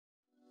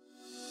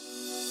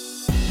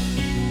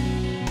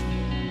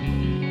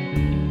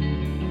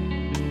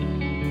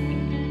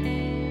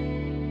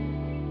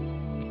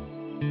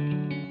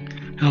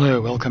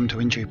Hello, welcome to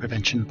Injury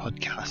Prevention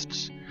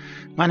Podcasts.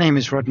 My name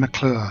is Rod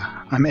McClure.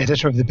 I'm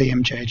editor of the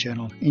BMJ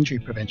journal Injury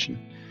Prevention,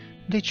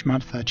 and each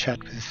month I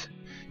chat with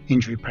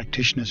injury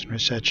practitioners and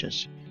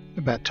researchers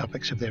about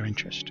topics of their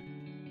interest.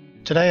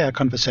 Today our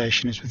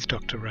conversation is with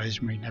Dr.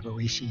 Rosemary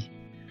Nabawisi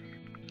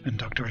and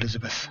Dr.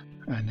 Elizabeth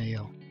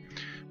O'Neill.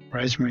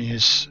 Rosemary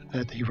is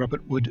the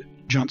Robert Wood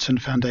Johnson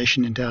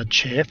Foundation Endowed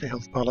Chair for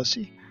Health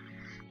Policy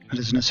and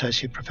is an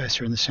Associate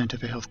Professor in the Centre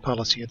for Health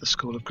Policy at the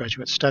School of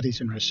Graduate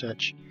Studies and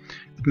Research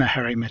at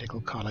Meharry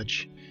Medical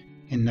College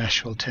in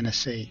Nashville,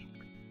 Tennessee.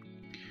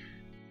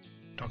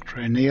 Dr.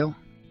 O'Neill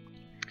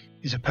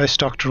is a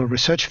postdoctoral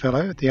research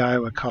fellow at the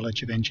Iowa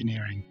College of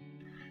Engineering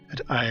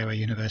at Iowa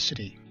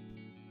University.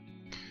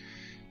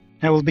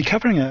 Now we'll be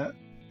covering a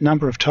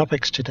number of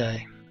topics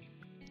today,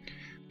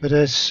 but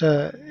as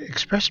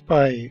expressed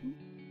by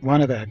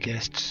one of our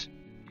guests,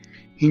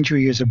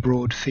 injury is a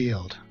broad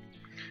field.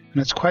 And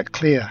it's quite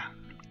clear,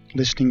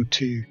 listening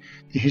to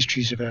the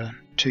histories of our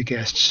two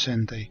guests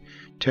and the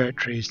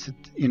territories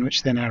in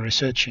which they're now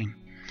researching,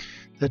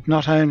 that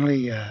not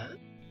only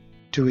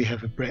do we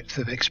have a breadth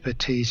of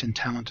expertise and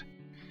talent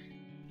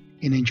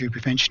in injury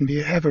prevention, but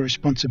you have a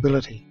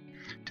responsibility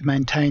to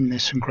maintain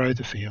this and grow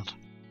the field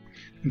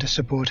and to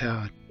support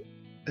our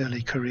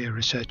early career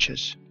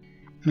researchers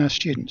and our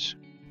students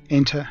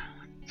enter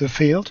the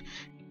field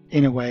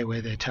in a way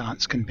where their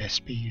talents can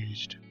best be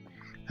used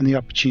and the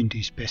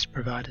opportunities best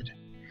provided.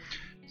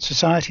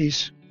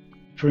 Societies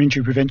for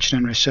injury prevention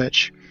and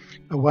research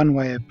are one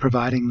way of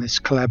providing this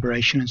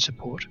collaboration and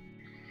support.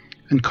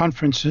 And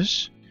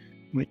conferences,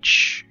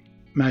 which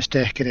most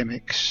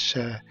academics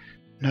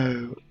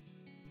know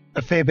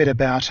a fair bit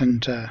about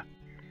and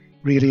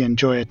really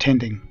enjoy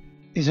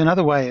attending, is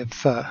another way of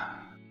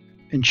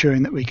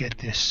ensuring that we get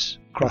this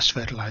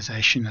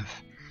cross-fertilisation of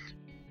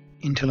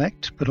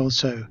intellect, but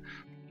also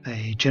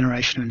a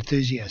generation of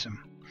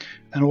enthusiasm.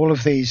 And all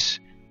of these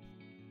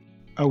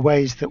are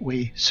ways that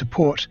we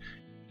support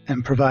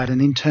and provide an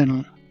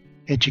internal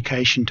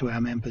education to our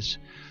members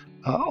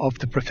of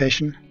the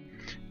profession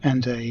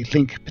and a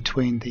link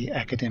between the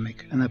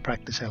academic and the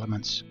practice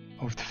elements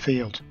of the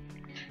field.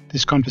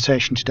 This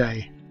conversation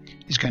today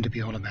is going to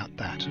be all about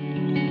that.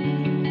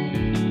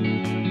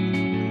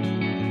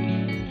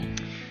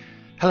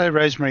 Hello,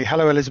 Rosemary.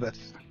 Hello,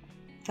 Elizabeth.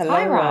 Hello,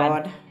 Hi,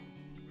 Rod.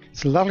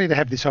 It's lovely to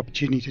have this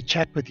opportunity to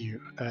chat with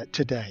you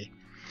today.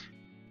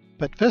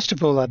 But first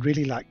of all, I'd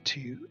really like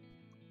to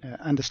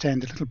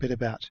understand a little bit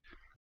about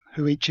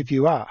who each of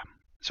you are.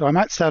 So I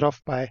might start off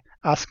by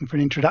asking for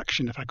an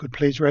introduction, if I could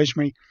please.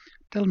 Rosemary,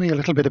 tell me a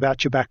little bit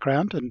about your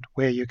background and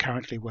where you're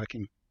currently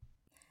working.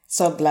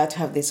 So glad to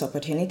have this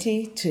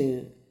opportunity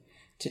to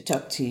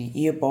talk to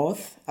you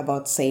both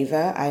about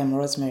SAVOR. I am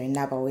Rosemary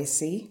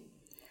Nabawisi.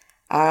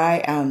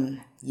 I am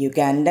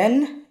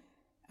Ugandan.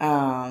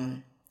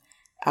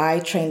 I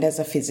trained as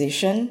a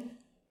physician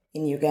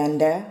in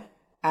Uganda,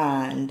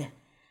 and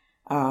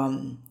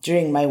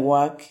during my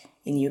work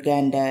in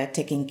Uganda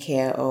taking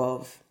care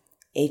of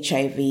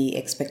HIV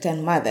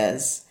expectant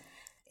mothers,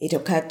 it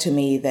occurred to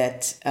me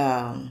that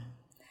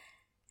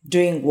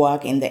doing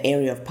work in the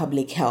area of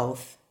public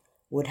health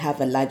would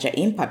have a larger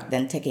impact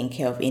than taking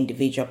care of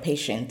individual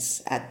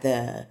patients at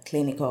the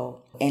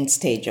clinical end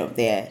stage of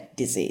their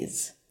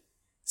disease.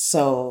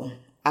 So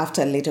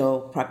after a little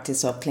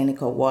practice of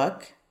clinical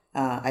work,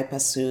 I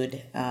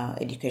pursued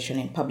education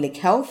in public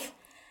health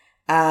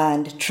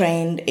and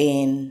trained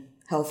in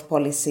health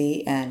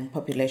policy and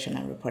population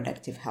and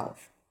reproductive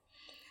health.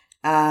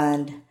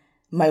 And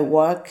my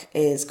work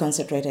is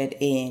concentrated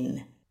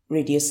in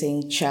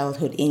reducing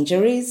childhood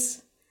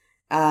injuries,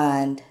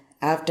 and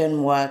I've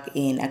done work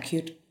in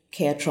acute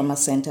care trauma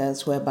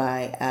centers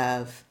whereby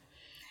I've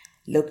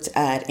looked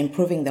at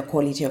improving the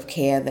quality of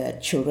care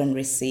that children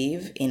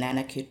receive in an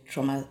acute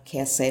trauma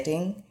care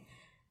setting.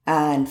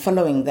 And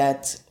following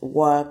that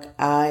work,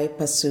 I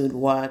pursued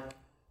work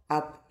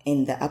up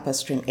in the upper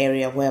stream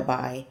area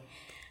whereby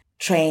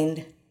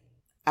trained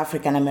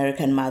African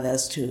American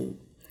mothers to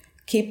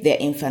keep their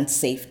infants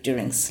safe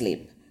during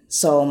sleep.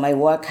 So my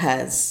work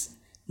has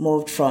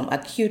moved from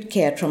acute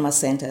care trauma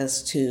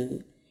centers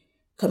to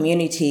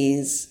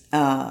communities,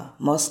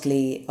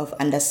 mostly of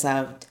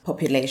underserved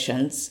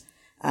populations,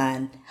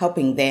 and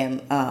helping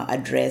them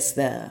address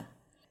the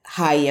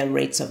higher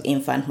rates of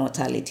infant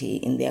mortality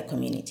in their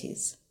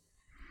communities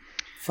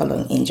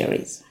following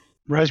injuries.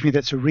 Rosemary,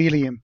 that's a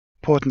really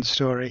important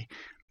story.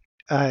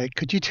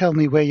 Could you tell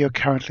me where you're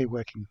currently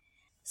working?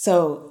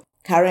 So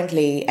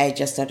currently, I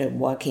just started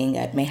working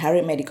at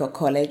Meharry Medical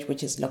College,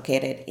 which is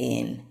located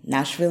in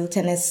Nashville,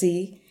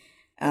 Tennessee.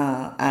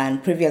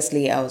 And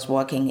previously, I was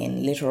working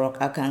in Little Rock,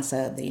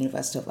 Arkansas, the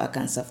University of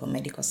Arkansas for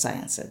Medical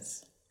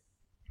Sciences.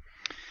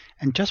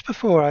 And just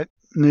before I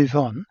move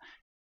on,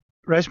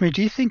 Rosemary,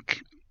 do you think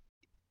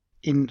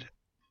in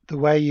the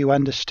way you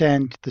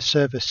understand the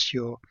service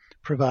you're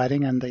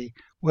providing and the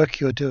work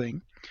you're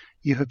doing,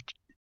 you have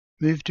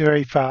moved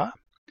very far?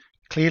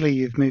 Clearly,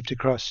 you've moved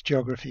across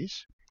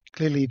geographies.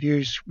 Clearly,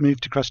 you've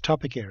moved across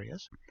topic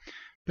areas.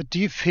 But do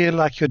you feel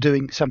like you're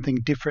doing something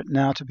different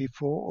now to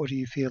before, or do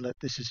you feel that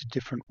this is a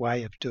different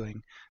way of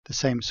doing the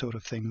same sort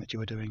of thing that you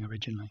were doing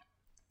originally?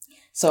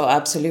 So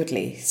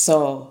absolutely.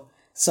 So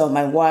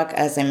my work,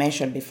 as I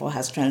mentioned before,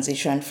 has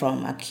transitioned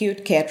from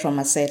acute care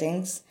trauma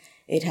settings.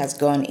 It has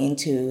gone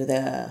into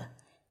the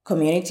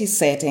community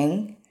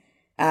setting,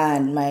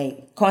 and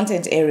my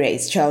content area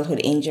is childhood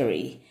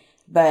injury.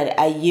 But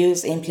I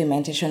use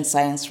implementation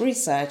science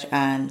research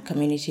and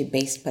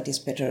community-based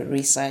participatory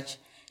research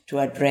to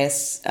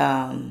address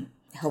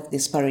health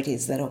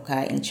disparities that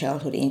occur in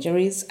childhood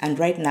injuries. And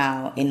right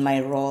now, in my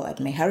role at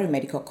Meharry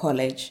Medical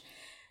College,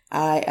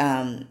 I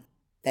am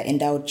the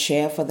endowed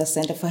chair for the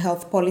Center for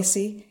Health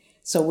Policy.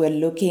 So we're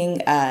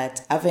looking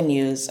at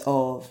avenues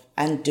of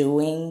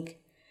undoing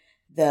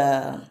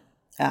the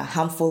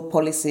harmful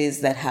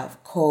policies that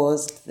have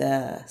caused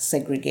the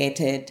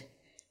segregated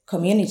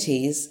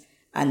communities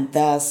and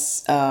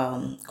thus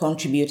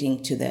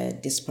contributing to the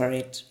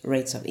disparate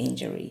rates of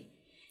injury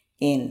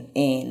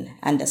in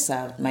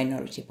underserved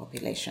minority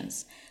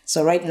populations.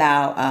 So right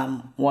now,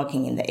 I'm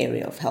working in the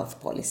area of health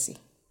policy.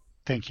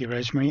 Thank you,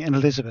 Rosemary. And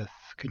Elizabeth,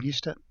 can you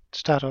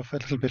start off a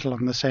little bit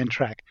along the same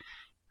track?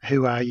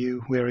 Who are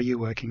you? Where are you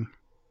working?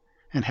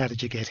 And how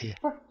did you get here?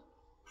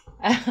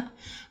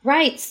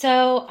 Right.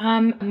 So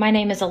my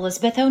name is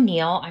Elizabeth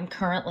O'Neill. I'm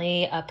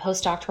currently a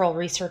postdoctoral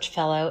research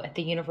fellow at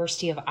the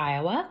University of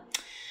Iowa.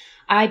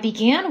 I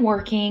began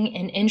working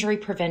in injury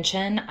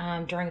prevention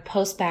during a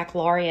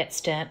post-baccalaureate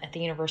stint at the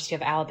University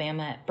of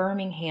Alabama at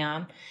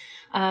Birmingham,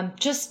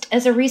 just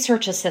as a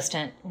research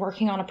assistant,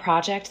 working on a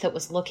project that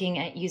was looking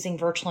at using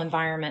virtual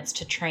environments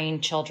to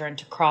train children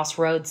to cross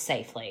roads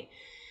safely.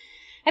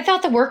 I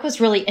thought the work was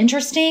really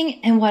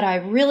interesting, and what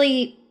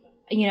really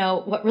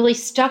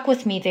stuck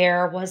with me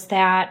there was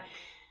that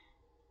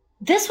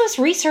this was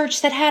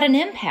research that had an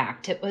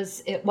impact.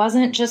 It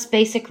wasn't just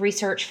basic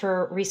research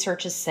for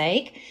research's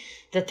sake,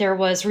 that there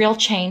was real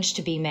change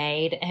to be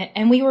made,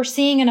 and we were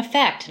seeing an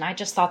effect, and I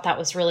just thought that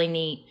was really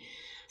neat.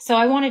 So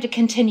I wanted to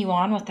continue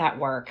on with that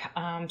work.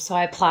 So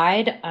I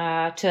applied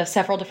to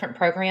several different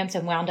programs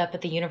and wound up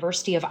at the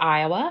University of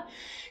Iowa,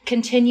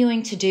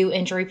 continuing to do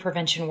injury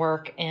prevention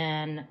work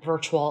in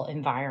virtual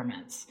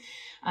environments.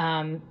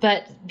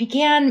 But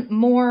began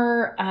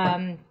more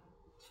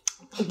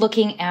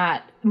looking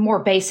at more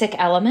basic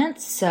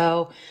elements.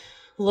 So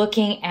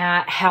looking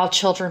at how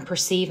children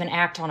perceive and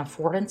act on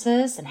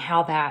affordances and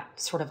how that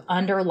sort of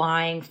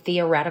underlying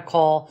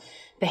theoretical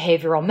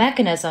behavioral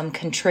mechanism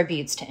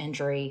contributes to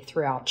injury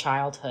throughout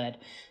childhood,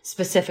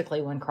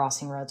 specifically when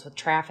crossing roads with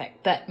traffic.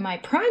 But my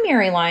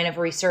primary line of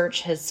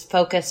research has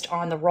focused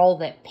on the role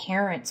that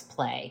parents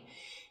play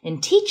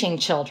in teaching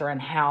children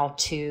how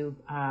to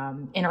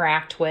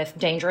interact with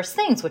dangerous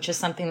things, which is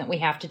something that we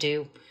have to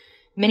do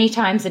many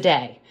times a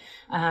day.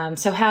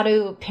 So how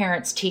do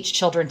parents teach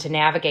children to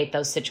navigate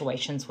those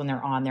situations when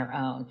they're on their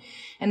own?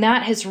 And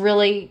that has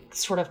really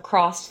sort of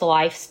crossed the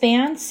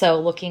lifespan. So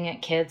looking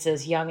at kids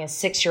as young as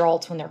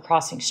 6-year-olds when they're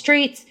crossing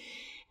streets,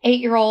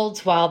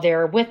 8-year-olds while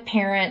they're with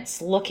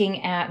parents,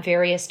 looking at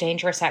various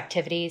dangerous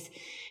activities,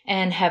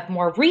 and have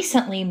more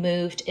recently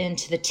moved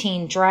into the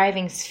teen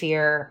driving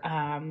sphere.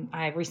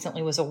 I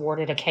recently was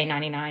awarded a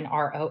K-99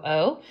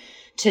 ROO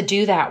to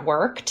do that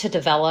work, to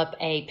develop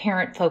a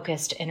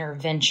parent-focused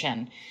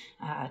intervention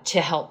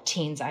to help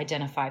teens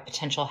identify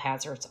potential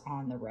hazards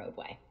on the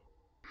roadway.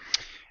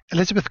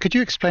 Elizabeth, could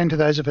you explain to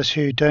those of us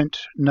who don't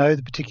know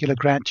the particular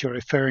grant you're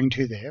referring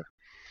to there,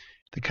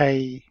 the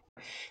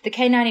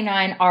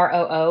K-99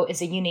 ROO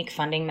is a unique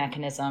funding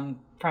mechanism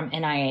from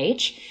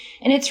NIH,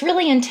 and it's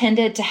really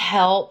intended to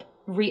help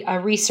a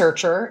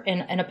researcher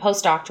in a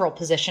postdoctoral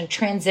position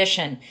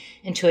transition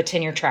into a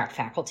tenure track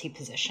faculty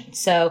position.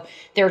 So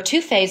there are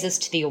 2 phases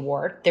to the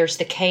award. There's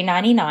the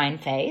K-99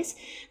 phase,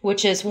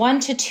 which is 1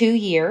 to 2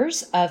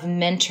 years of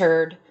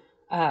mentored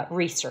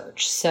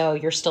research. So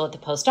you're still at the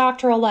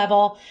postdoctoral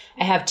level.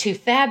 I have 2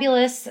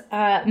 fabulous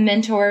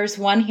mentors,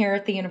 one here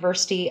at the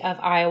University of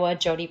Iowa,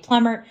 Jody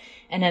Plumert,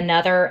 and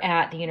another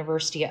at the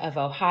University of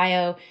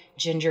Ohio,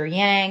 Ginger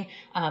Yang.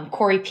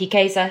 Corey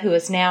Piqueza, who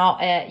is now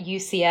at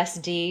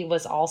UCSD,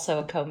 was also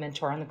a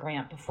co-mentor on the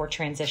grant before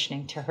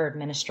transitioning to her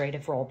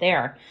administrative role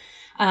there.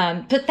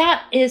 But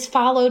that is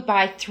followed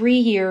by 3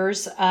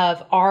 years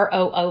of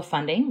ROO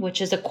funding,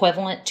 which is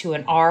equivalent to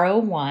an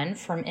RO1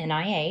 from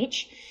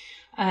NIH.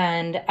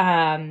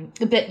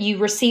 But you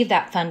receive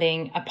that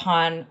funding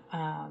upon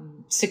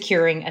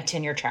securing a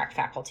tenure track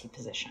faculty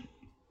position.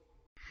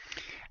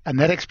 And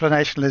that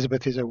explanation,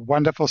 Elizabeth, is a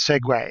wonderful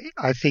segue,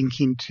 I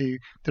think, into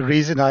the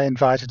reason I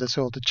invited us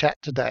all to chat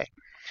today.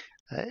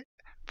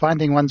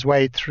 Finding one's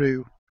way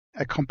through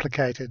a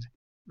complicated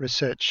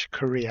research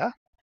career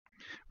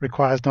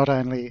requires not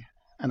only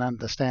an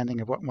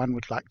understanding of what one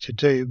would like to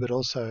do, but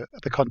also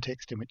the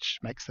context in which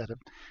makes that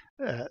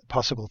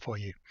possible for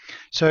you.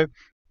 So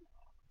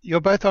you're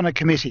both on a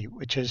committee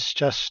which has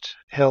just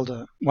held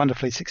a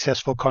wonderfully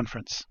successful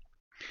conference.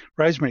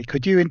 Rosemary,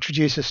 could you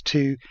introduce us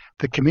to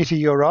the committee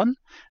you're on,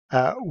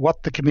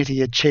 what the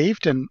committee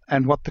achieved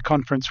and what the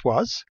conference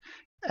was,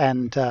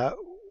 and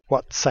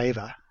what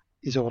SAVOR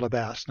is all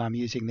about. And I'm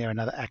using there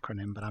another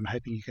acronym, but I'm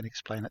hoping you can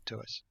explain it to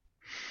us.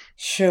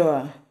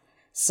 Sure.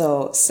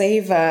 So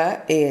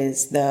SAVER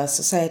is the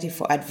Society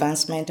for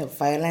Advancement of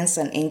Violence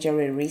and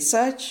Injury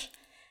Research,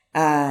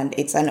 and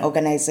it's an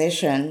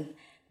organization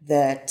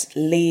that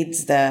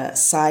leads the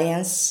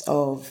science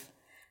of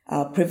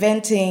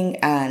preventing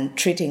and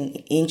treating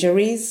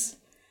injuries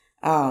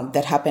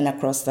that happen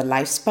across the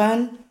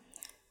lifespan.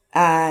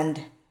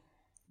 And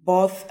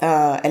both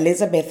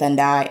Elizabeth and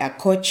I are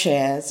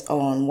co-chairs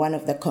on one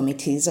of the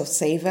committees of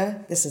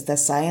SAVER. This is the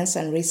Science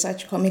and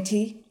Research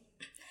Committee.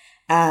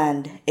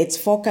 And it's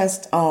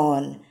focused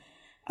on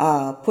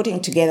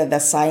putting together the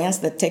science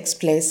that takes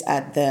place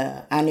at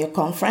the annual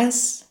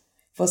conference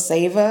for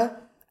SAVER,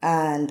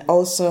 and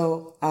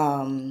also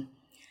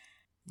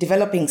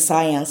developing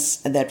science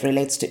that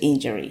relates to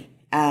injury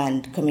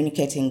and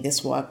communicating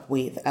this work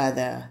with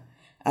other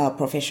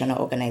professional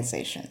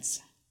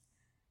organizations.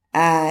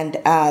 And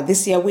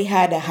this year we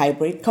had a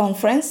hybrid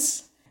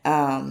conference.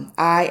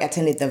 I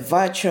attended the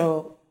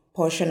virtual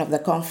portion of the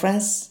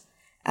conference,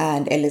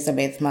 and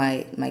Elizabeth,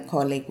 my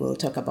colleague, will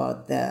talk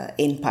about the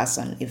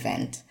in-person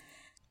event.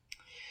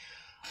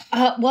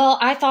 Well,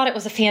 I thought it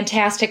was a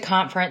fantastic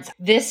conference.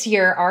 This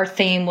year, our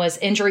theme was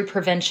Injury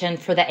Prevention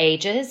for the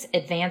Ages,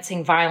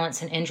 Advancing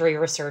Violence and Injury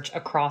Research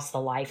Across the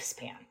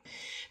Lifespan.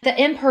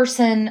 The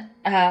in-person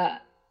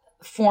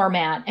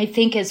format, I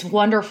think, is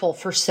wonderful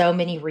for so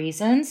many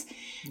reasons.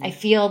 Mm-hmm. I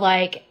feel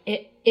like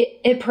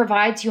it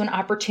provides you an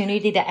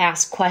opportunity to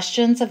ask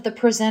questions of the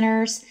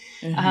presenters,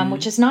 mm-hmm.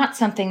 Which is not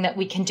something that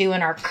we can do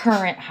in our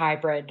current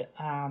hybrid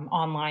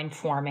online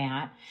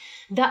format.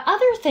 The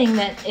other thing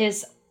that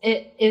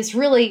is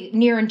really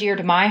near and dear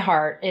to my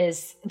heart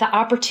is the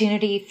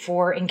opportunity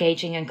for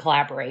engaging in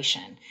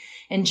collaboration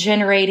and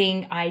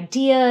generating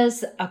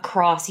ideas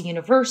across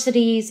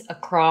universities,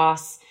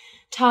 across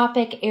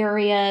topic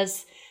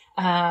areas.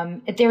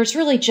 There's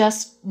really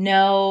just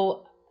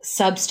no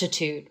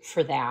substitute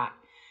for that,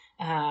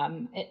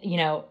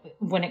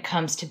 when it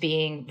comes to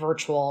being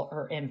virtual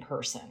or in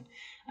person.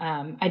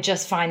 I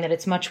just find that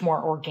it's much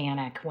more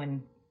organic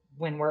when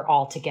we're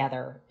all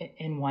together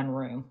in one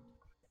room.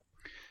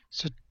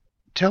 So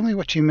tell me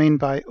what you mean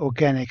by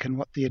organic and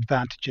what the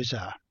advantages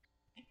are.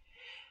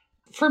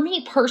 For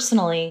me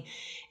personally,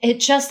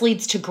 it just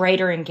leads to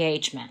greater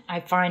engagement.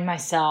 I find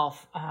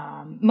myself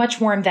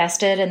much more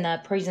invested in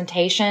the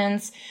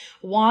presentations,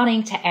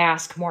 wanting to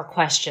ask more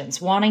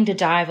questions, wanting to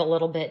dive a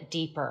little bit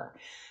deeper.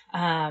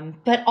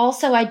 But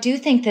also I do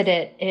think that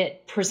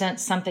it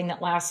presents something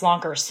that lasts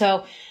longer.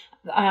 So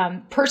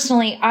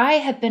personally, I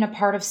have been a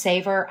part of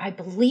SAVER, I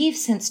believe,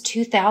 since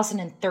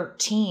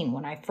 2013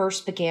 when I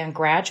first began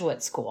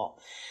graduate school.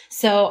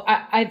 So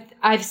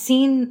I've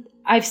seen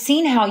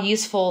how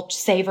useful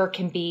SAVER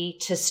can be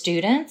to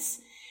students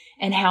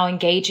and how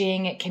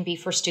engaging it can be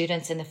for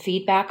students and the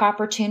feedback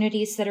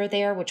opportunities that are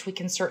there, which we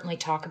can certainly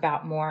talk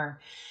about more.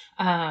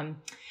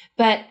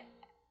 But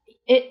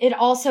it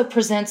also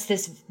presents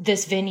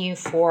this venue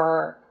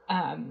for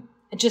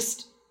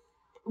just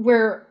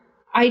where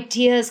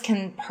ideas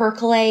can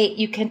percolate.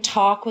 You can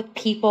talk with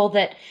people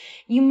that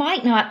you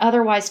might not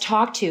otherwise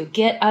talk to,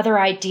 get other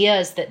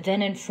ideas that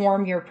then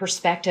inform your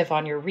perspective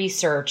on your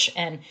research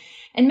and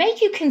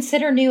make you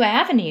consider new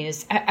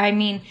avenues. I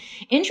mean,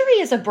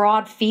 injury is a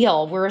broad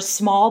field. We're a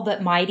small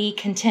but mighty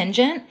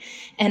contingent.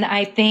 And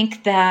I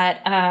think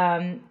that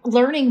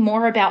learning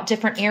more about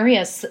different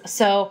areas.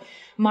 So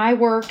my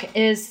work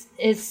is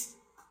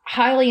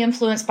highly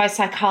influenced by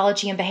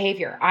psychology and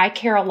behavior. I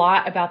care a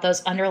lot about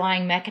those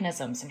underlying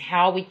mechanisms and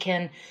how we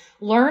can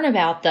learn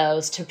about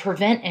those to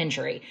prevent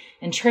injury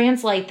and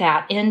translate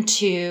that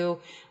into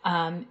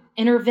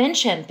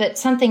intervention. But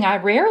something I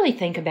rarely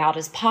think about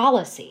is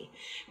policy,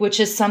 which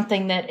is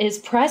something that is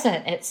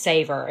present at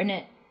SAVER,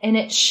 and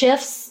it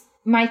shifts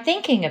my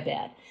thinking a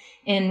bit.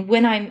 And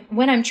when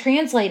I'm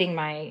translating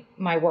my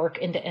work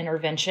into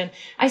intervention,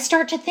 I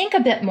start to think a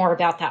bit more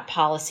about that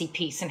policy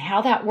piece and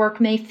how that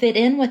work may fit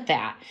in with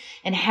that,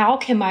 and how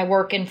can my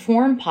work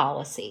inform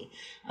policy.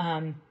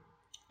 And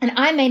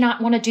I may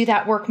not want to do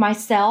that work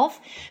myself,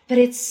 but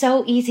it's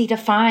so easy to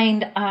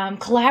find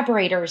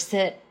collaborators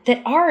that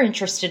are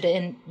interested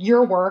in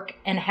your work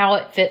and how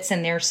it fits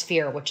in their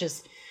sphere, which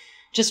is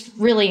just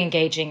really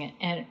engaging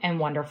and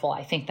wonderful.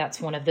 I think that's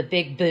one of the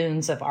big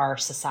boons of our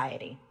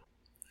society.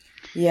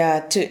 Yeah,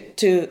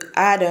 to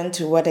add on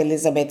to what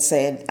Elizabeth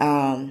said,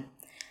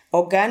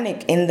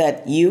 organic in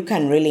that you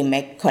can really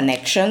make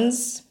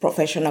connections,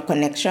 professional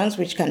connections,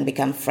 which can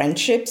become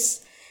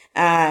friendships.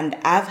 And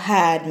I've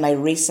had my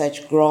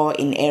research grow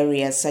in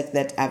areas such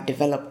that I've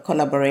developed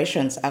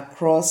collaborations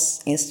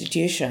across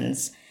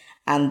institutions,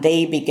 and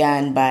they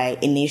began by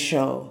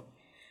initial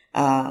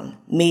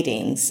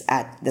meetings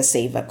at the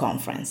SAVER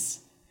conference.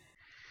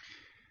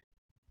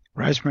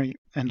 Rosemary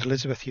and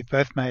Elizabeth, you've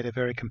both made a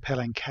very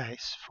compelling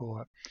case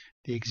for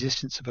the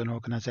existence of an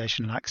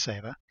organisation like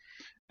SAVER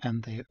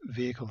and the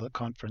vehicle the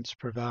conference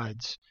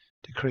provides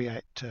to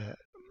create a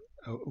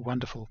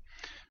wonderful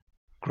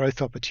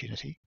growth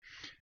opportunity.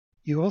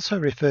 You also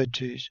referred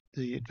to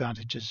the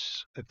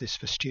advantages of this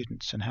for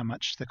students and how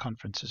much the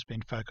conference has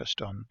been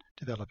focused on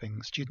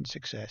developing student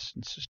success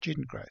and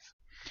student growth.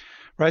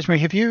 Rosemary,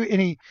 have you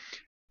any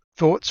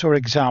thoughts or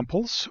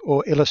examples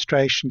or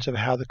illustrations of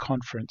how the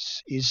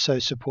conference is so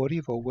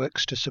supportive or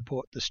works to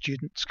support the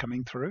students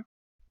coming through?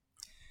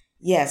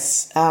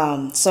 Yes.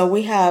 So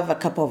we have a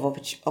couple of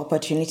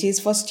opportunities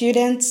for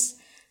students.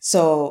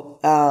 So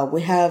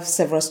we have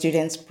several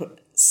students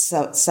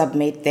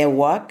submit their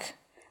work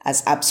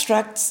as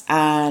abstracts,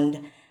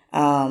 and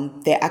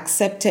the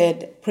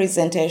accepted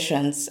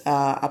presentations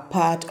are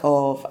part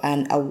of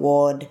an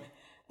award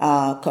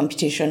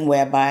competition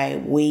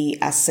whereby we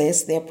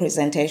assess their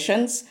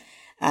presentations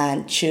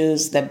and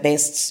choose the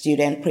best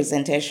student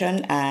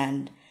presentation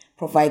and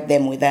provide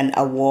them with an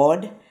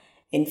award.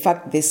 In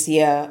fact, this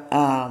year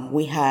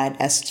we had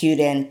a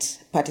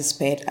student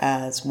participate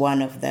as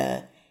one of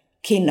the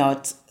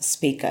keynote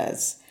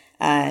speakers,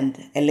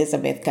 and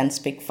Elizabeth can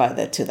speak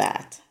further to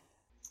that.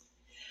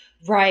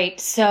 Right.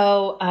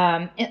 So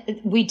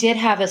we did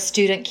have a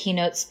student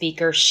keynote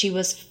speaker. She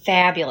was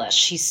fabulous.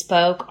 She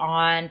spoke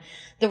on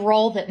the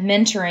role that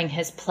mentoring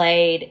has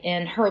played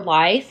in her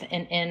life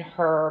and in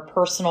her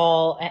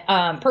personal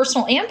and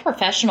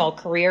professional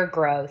career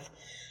growth,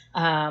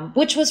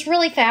 which was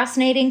really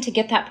fascinating to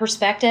get that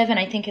perspective. And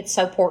I think it's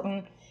so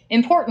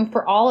important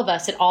for all of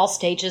us at all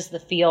stages of the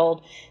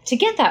field to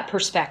get that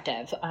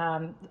perspective.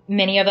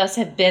 Many of us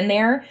have been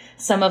there.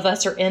 Some of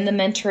us are in the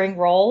mentoring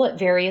role at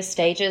various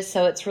stages.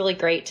 So it's really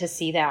great to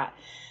see that.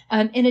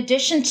 In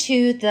addition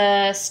to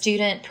the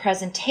student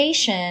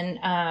presentation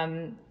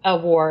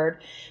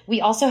award,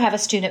 we also have a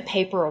student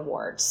paper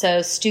award.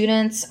 So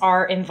students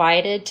are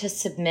invited to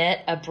submit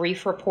a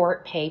brief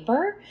report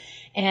paper,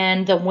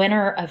 and the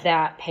winner of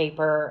that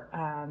paper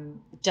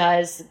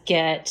does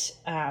get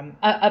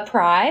a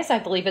prize. I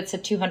believe it's a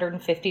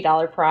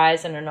 $250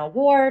 prize and an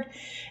award,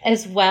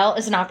 as well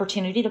as an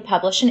opportunity to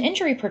publish in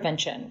injury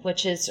prevention,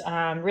 which is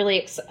a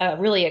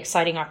really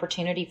exciting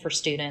opportunity for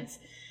students.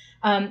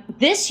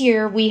 This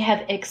year, we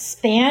have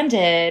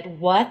expanded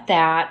what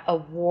that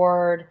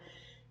award,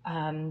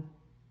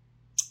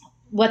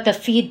 what the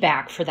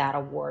feedback for that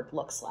award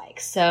looks like.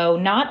 So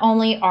not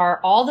only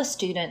are all the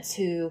students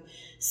who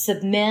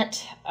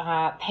submit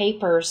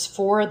papers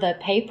for the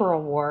paper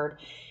award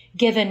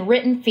given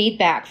written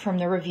feedback from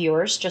the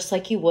reviewers, just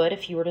like you would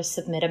if you were to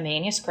submit a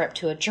manuscript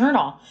to a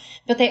journal,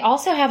 but they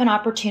also have an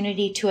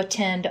opportunity to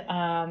attend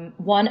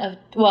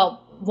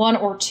one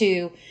or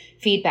two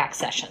feedback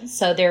sessions.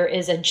 So there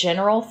is a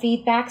general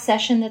feedback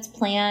session that's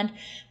planned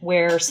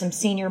where some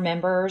senior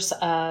members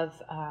of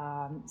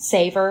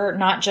SAVR,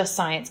 not just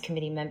science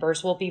committee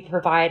members, will be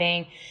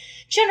providing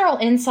general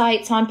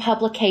insights on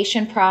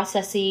publication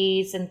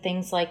processes and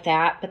things like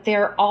that. But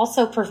they're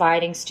also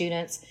providing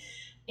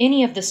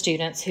any of the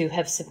students who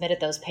have submitted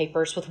those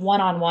papers with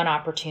one-on-one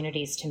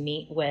opportunities to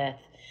meet with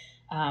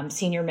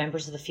senior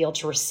members of the field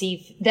to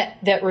receive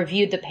that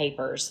reviewed the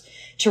papers,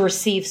 to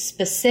receive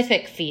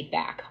specific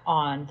feedback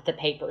on the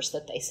papers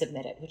that they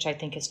submitted, which I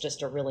think is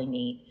just a really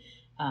neat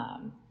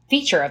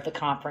feature of the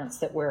conference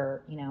that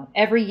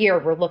every year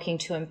we're looking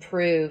to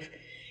improve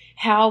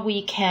how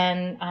we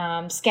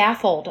can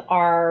scaffold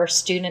our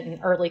student and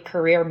early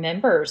career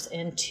members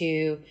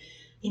into,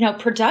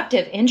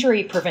 productive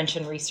injury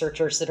prevention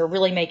researchers that are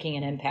really making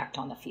an impact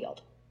on the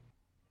field.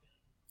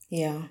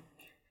 Yeah.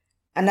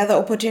 Another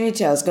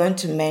opportunity I was going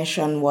to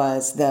mention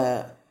was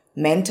the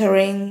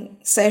mentoring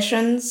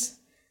sessions.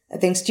 I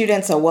think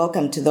students are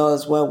welcome to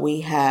those where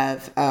we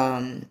have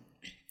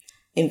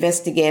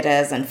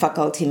investigators and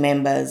faculty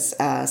members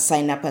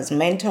sign up as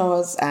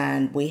mentors,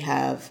 and we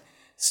have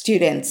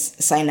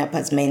students sign up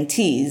as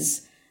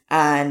mentees.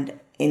 And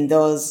in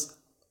those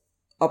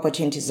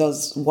opportunities,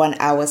 those 1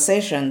 hour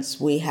sessions,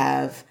 we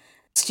have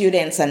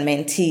students and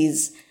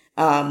mentees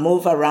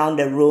move around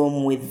the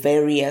room with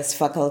various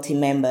faculty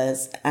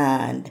members,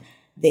 and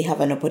they have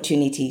an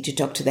opportunity to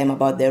talk to them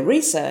about their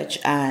research.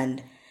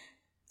 And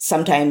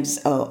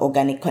sometimes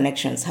organic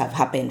connections have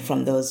happened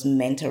from those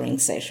mentoring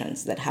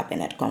sessions that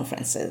happen at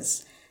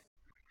conferences.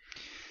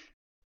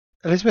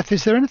 Elizabeth,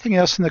 is there anything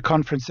else in the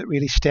conference that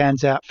really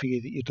stands out for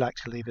you that you'd like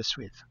to leave us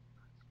with?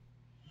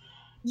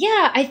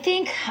 Yeah, I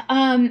think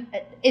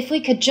if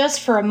we could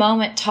just for a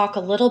moment talk a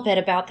little bit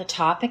about the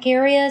topic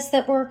areas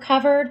that were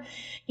covered.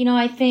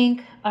 I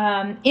think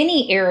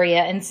any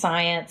area in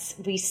science,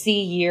 we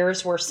see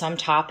years where some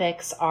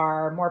topics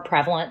are more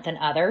prevalent than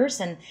others,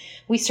 and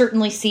we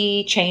certainly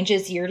see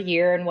changes year to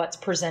year in what's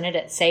presented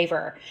at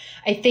SAVR.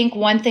 I think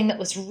one thing that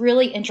was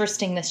really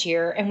interesting this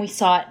year, and we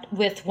saw it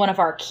with one of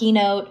our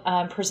keynote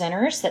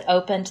presenters that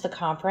opened the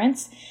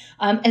conference,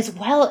 as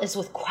well as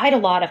with quite a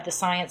lot of the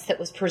science that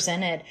was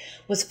presented,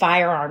 was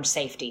firearm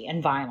safety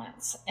and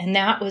violence. And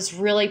that was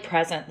really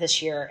present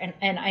this year.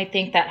 And I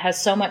think that has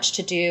so much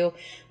to do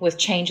with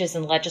changes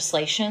in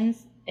legislation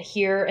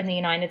here in the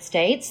United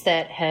States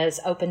that has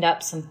opened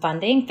up some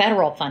funding,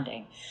 federal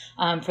funding,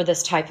 for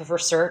this type of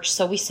research.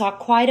 So we saw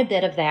quite a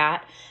bit of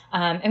that.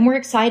 And we're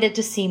excited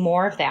to see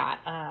more of that.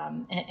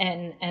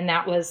 And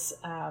that was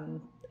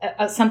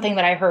something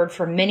that I heard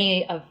from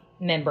many of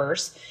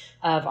members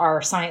of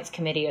our science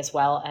committee, as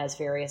well as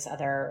various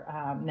other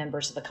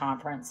members of the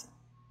conference.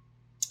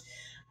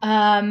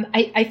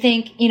 I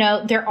think,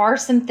 there are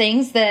some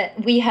things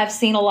that we have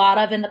seen a lot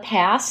of in the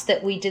past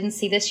that we didn't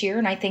see this year.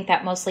 And I think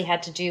that mostly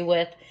had to do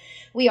with,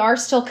 we are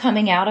still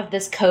coming out of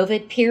this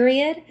COVID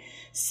period.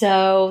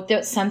 So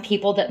some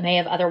people that may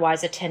have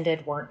otherwise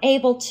attended weren't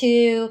able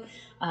to.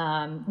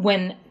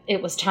 When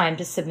it was time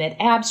to submit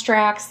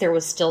abstracts, there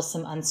was still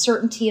some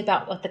uncertainty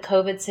about what the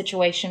COVID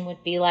situation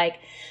would be like.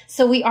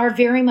 So we are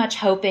very much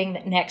hoping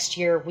that next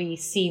year we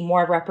see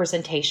more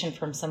representation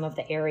from some of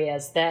the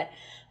areas that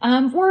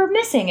were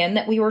missing and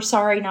that we were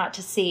sorry not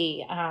to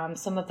see.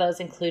 Some of those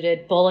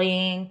included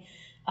bullying,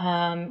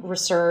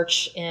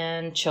 research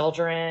in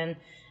children,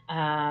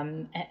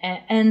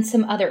 and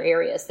some other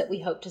areas that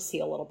we hope to see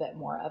a little bit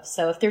more of.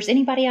 So if there's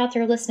anybody out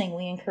there listening,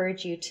 we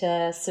encourage you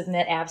to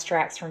submit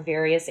abstracts from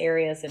various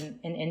areas in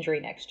injury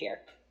next year.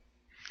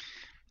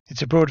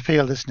 It's a broad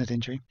field, isn't it,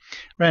 injury?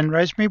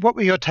 Rosemary, what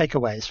were your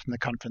takeaways from the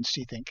conference,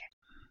 do you think?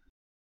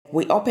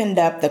 We opened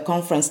up the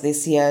conference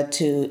this year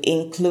to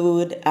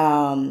include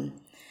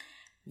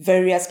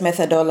various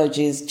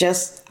methodologies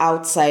just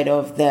outside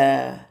of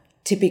the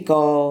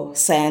typical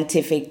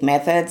scientific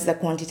methods, the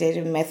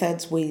quantitative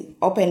methods. We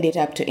opened it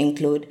up to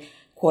include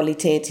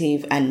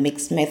qualitative and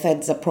mixed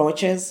methods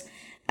approaches.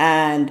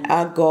 And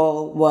our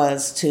goal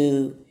was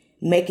to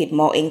make it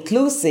more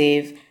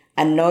inclusive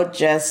and not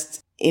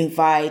just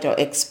invite or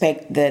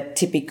expect the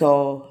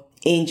typical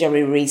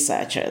injury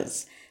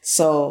researchers.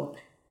 So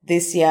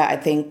this year, I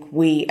think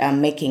we are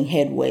making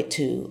headway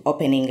to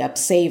opening up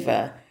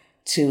SAVOR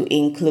to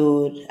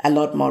include a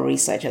lot more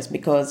researchers,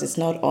 because it's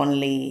not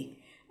only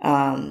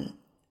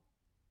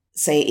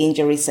say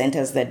injury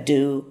centers that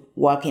do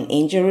work in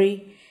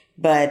injury,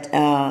 but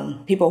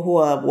people who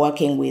are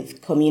working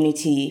with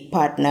community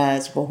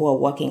partners, people who are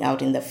working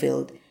out in the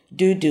field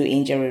do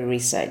injury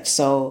research.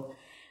 So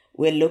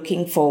we're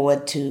looking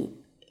forward to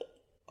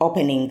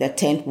opening the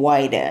tent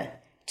wider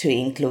to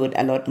include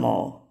a lot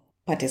more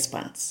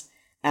participants.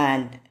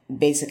 And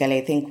basically,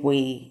 I think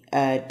we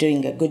are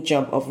doing a good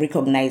job of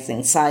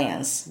recognizing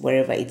science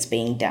wherever it's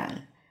being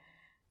done.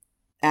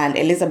 And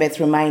Elizabeth,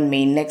 remind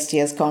me, next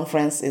year's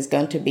conference is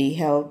going to be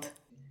held.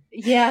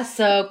 Yeah,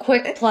 so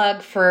quick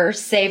plug for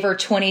SAVOR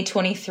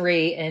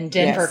 2023 in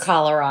Denver, yes,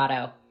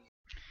 Colorado.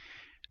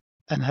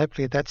 And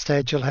hopefully at that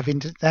stage you'll have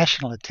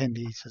international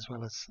attendees as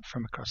well as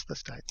from across the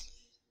states.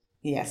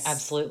 Yes,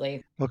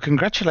 absolutely. Well,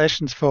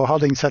 congratulations for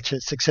holding such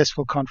a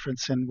successful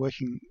conference and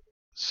working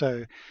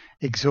so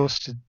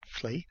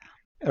exhaustively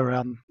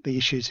around the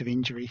issues of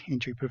injury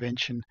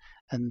prevention,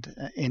 and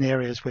in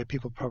areas where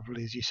people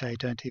probably, as you say,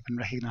 don't even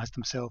recognize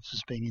themselves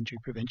as being injury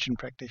prevention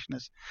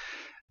practitioners.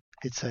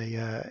 It's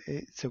a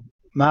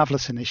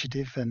marvelous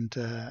initiative, and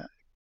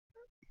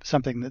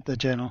something that the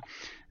journal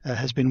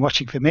has been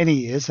watching for many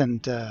years,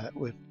 and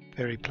we're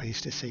very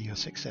pleased to see your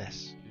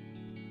success.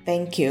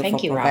 Thank you for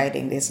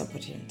providing this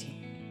opportunity.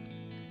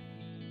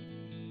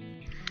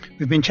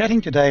 We've been chatting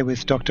today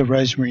with Dr.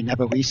 Rosemary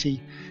Nabawisi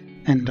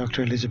and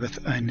Dr. Elizabeth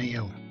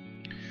O'Neill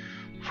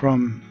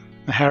from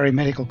Meharry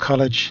Medical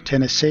College,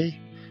 Tennessee,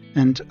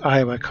 and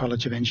Iowa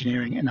College of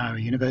Engineering and Iowa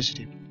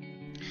University.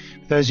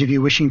 For those of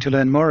you wishing to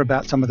learn more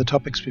about some of the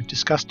topics we've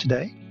discussed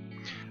today,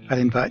 I'd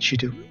invite you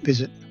to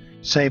visit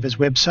SAVOR's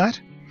website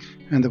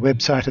and the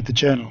website of the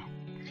journal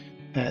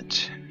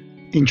at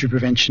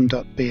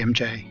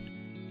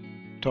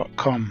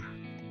injuryprevention.bmj.com.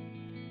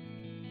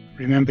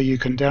 Remember, you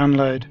can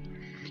download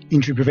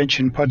injury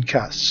prevention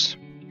podcasts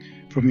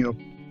from your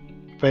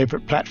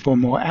favourite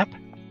platform or app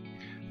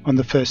on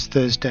the first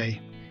Thursday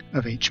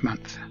of each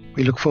month.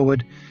 We look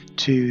forward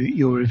to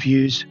your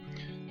reviews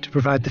to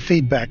provide the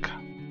feedback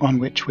on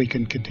which we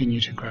can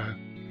continue to grow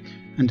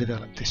and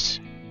develop this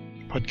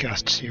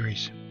podcast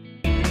series.